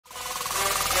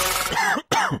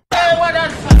Hey, what the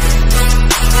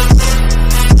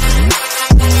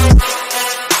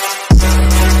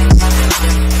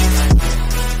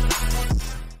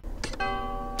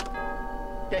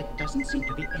There doesn't seem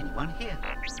to be anyone here.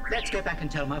 Let's go back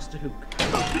and tell Master Hook.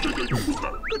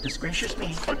 Goodness gracious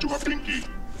me. I do have Pinky.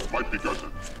 Might be good.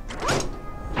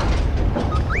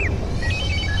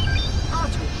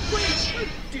 Arthur, wait! Oh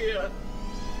dear.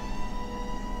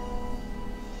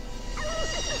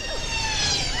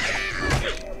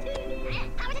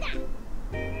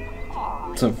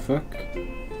 What the fuck?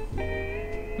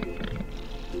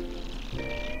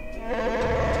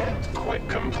 Quit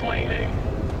complaining.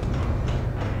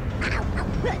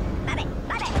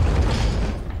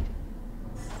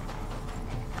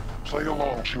 Play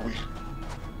along, Chewie.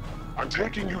 I'm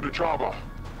taking you to Jabba.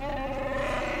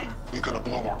 You gonna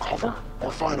blow our cover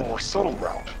or find a more subtle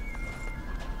route?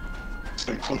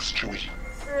 Stay close, Chewie.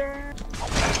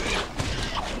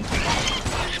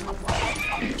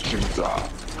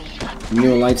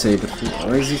 Nieuwe lightsaber.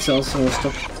 Oh, je ziet zelfs zo'n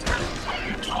stok.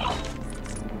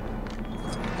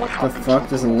 What the fuck?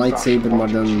 Dat is een lightsaber,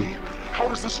 maar dan...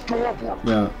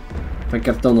 Ja, van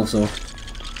karton of zo.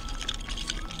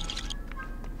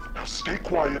 Now stay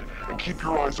quiet and keep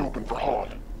your eyes open for Han.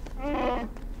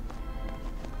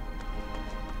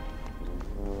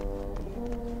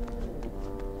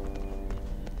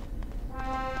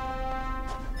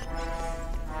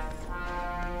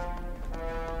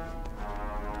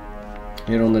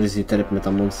 Hieronder is die terp met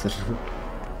dat monster.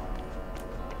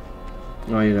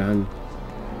 Oh, hier gaan.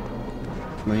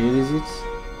 Maar hier is iets.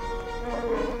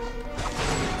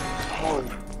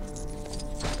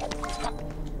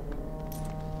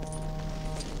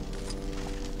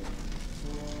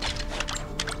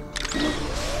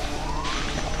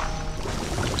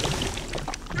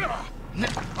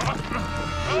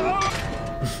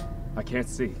 I can't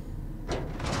see.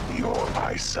 Your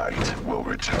eyesight will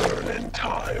return in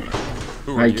time.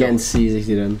 I can't see, zegt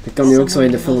hij dan. Dat kan nu ook zo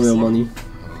in de film helemaal niet.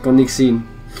 Ik kon niks zien.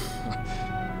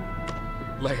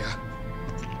 Leia.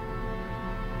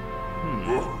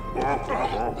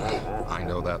 I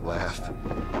know that laugh.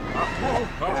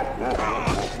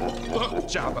 Look,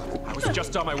 Jabba, I was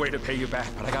just on my way to pay you back,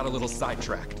 but I got a little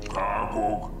sidetracked.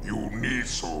 Cargo, you need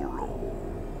solo.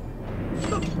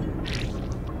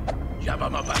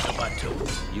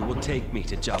 You will take me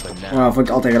to Jabba now. Ah, vond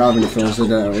ik altijd graag in de films, hoe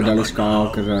dat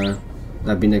Skywalker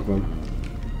daar binnenkwam.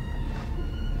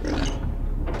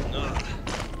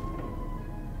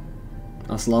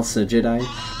 Als laatste Jedi.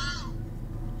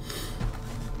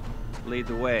 Lead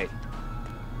the way.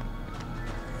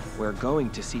 We're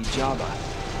going to see Jabba.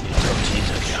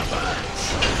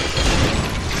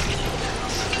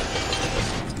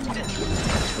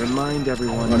 Remind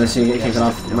everyone. Maar dat is geen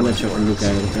graaf mannetje van Luke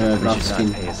eigenlijk, graaf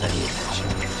skin.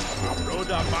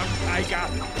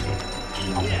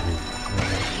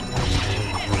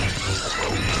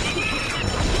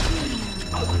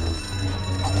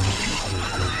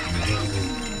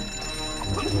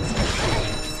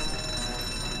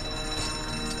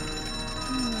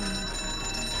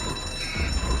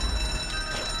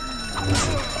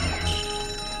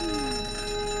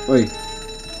 Oei.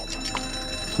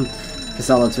 Het is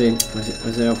alle twee. Wat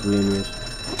is jouw probleem hier?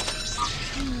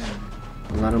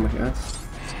 Waarom mag je uit?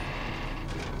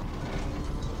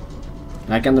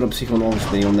 Hij kan er op zich gewoon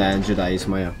overspringen omdat hij een Jedi is,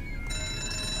 maar ja.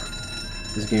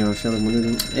 Dus ik kan gewoon snel moeten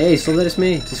doen. Hé, hey, stop daar eens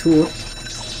mee. Het is goed hoor.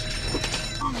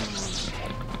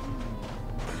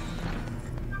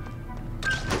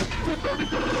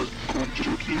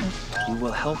 You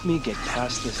will help me get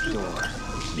past this door.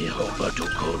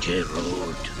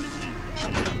 Road.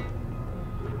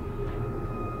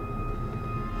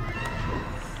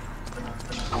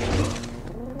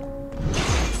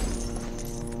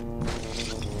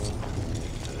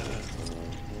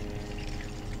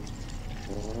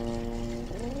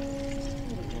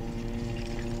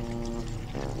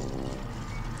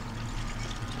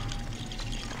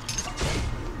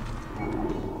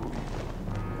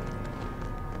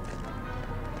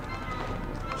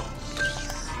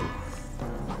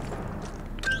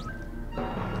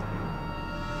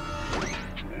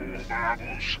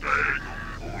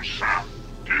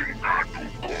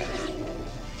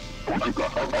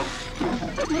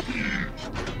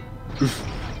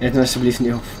 Eet nou alsjeblieft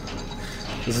niet op.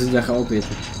 Dat is dat ga opeten.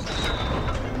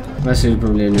 Waar is jullie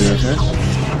probleem nu eens, hè?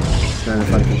 Kleine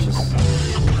varkentjes.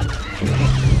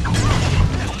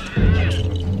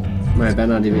 Maar ja,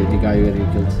 bijna die guy weer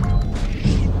gekild.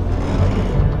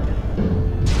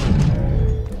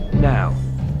 Now,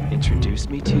 introduce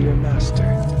me to your master.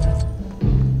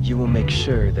 You will make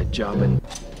sure that Jabba...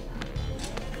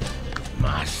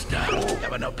 Master,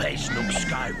 having a pace, Luke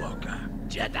Skywalker.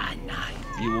 Jedi Knight.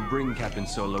 You will bring Captain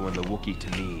Solo and the Wookiee to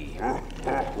me.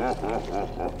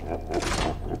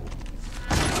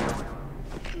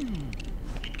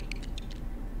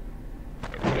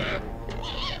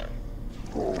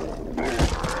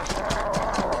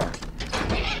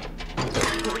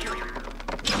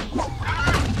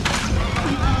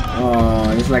 Oh,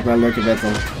 dit is lijkt wel een leuke battle.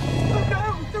 Oh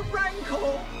no, the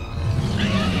Rancor!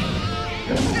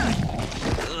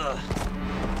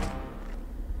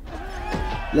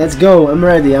 Let's go, I'm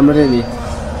ready, I'm ready.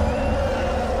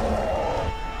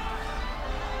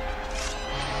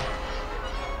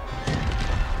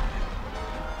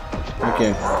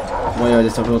 Oké. Mooi,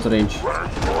 dit is een grote range.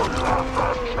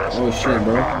 Oh shit,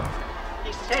 bro.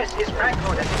 He says his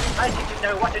Rancor is excited to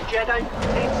know what a Jedi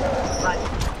thinks like.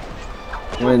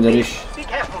 Mooi in de rush. Be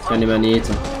careful, Ik kan die maar niet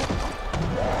eten.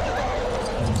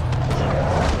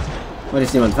 Waar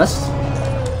is iemand vast?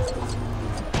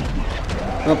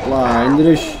 Hopla, in de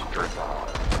rush.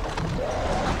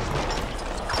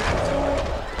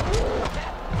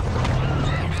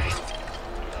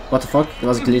 What the fuck? Dat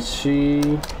was glitchy.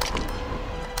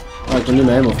 Oh, ik ben nu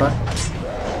met hem of wat?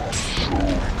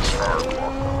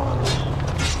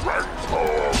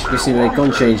 Ik wist niet dat ik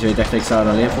kon changen, ik dacht dat ik sta er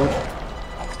alleen voor.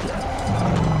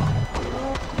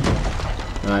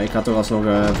 Nou, ik had toch alsnog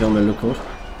veel meer look hoor.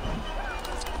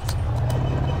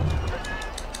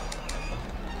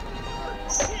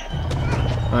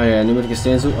 Ah ja, nu moet ik een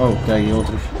steen zoeken. Oh, kijk hier gewoon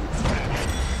terug.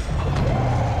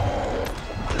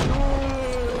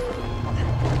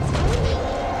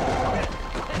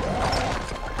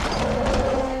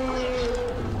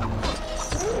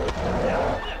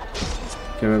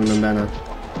 Oké, we hebben hem bijna.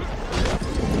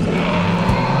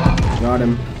 Got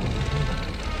hem.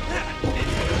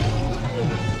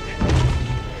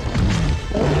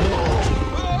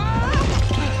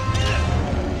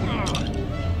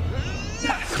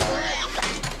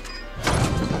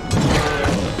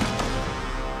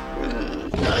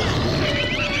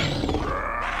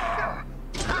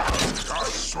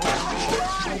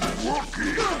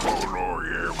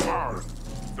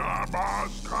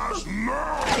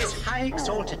 His High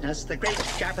Exaltedness, the great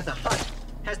Jabba the Hutt,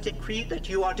 has decreed that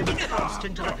you are to be cast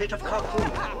into the pit of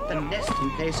Kaku, the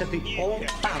nesting place of the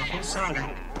all-powerful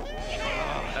Saga.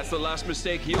 That's the last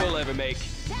mistake he will ever make.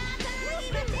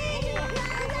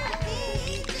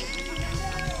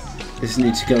 Is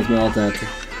niet skills me altijd.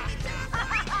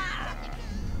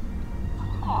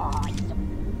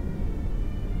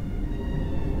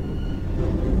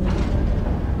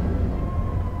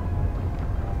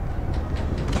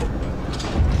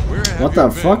 What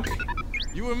the fuck?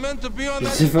 You were meant to be on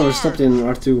As that if I was stopped in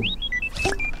R2.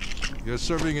 You're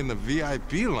serving in the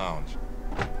VIP lounge.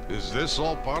 Is this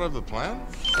all part of the plan?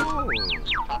 Oh.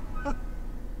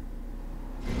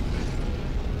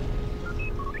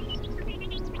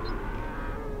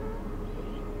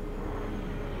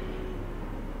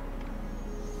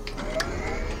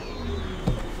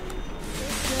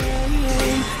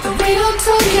 We don't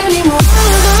talk anymore.